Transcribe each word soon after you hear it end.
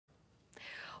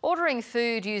Ordering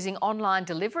food using online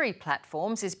delivery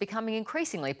platforms is becoming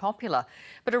increasingly popular,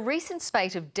 but a recent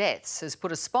spate of deaths has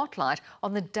put a spotlight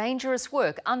on the dangerous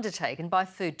work undertaken by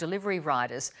food delivery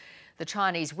riders. The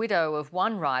Chinese widow of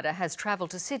one rider has travelled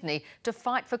to Sydney to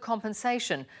fight for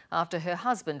compensation after her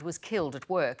husband was killed at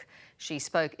work. She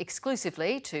spoke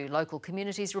exclusively to Local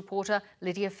Communities reporter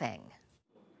Lydia Feng.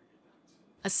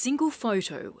 A single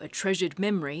photo, a treasured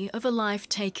memory of a life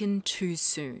taken too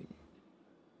soon.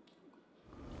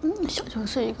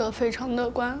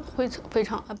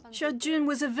 Xiaojun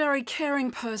was a very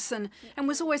caring person and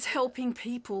was always helping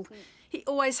people. He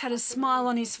always had a smile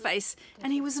on his face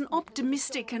and he was an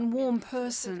optimistic and warm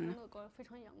person.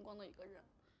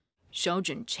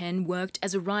 Xiaojun Chen worked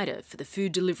as a rider for the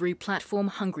food delivery platform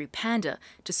Hungry Panda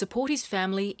to support his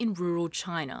family in rural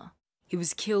China. He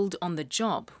was killed on the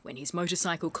job when his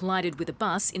motorcycle collided with a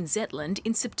bus in Zetland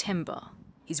in September.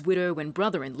 His widow and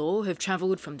brother-in-law have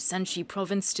travelled from Shanxi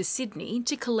province to Sydney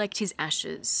to collect his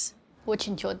ashes.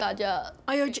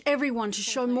 I urge everyone to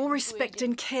show more respect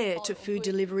and care to food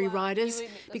delivery riders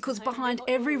because behind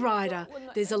every rider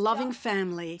there's a loving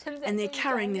family and they're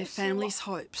carrying their family's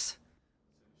hopes.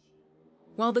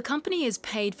 While the company has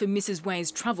paid for Mrs.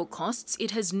 Wei's travel costs,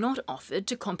 it has not offered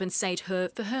to compensate her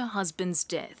for her husband's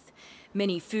death.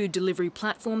 Many food delivery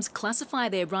platforms classify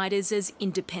their riders as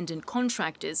independent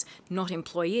contractors, not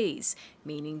employees,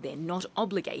 meaning they're not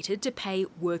obligated to pay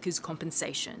workers'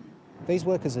 compensation. These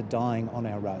workers are dying on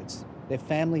our roads. Their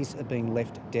families are being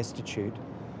left destitute,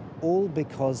 all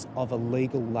because of a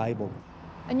legal label.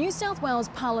 A New South Wales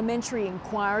Parliamentary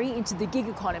Enquiry into the gig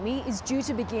economy is due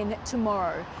to begin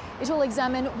tomorrow. It will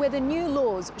examine whether new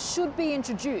laws should be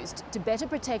introduced to better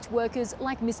protect workers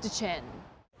like Mr. Chen.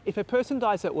 If a person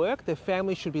dies at work, their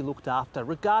family should be looked after,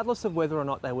 regardless of whether or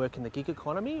not they work in the gig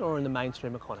economy or in the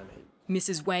mainstream economy.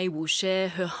 Mrs. Wei will share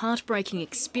her heartbreaking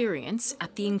experience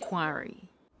at the inquiry.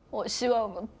 I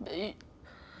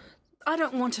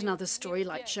don't want another story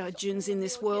like Xiaojun's in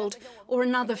this world or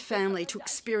another family to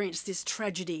experience this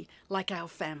tragedy like our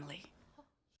family.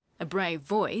 A brave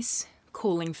voice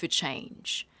calling for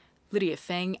change. Lydia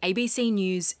Feng, ABC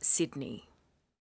News, Sydney.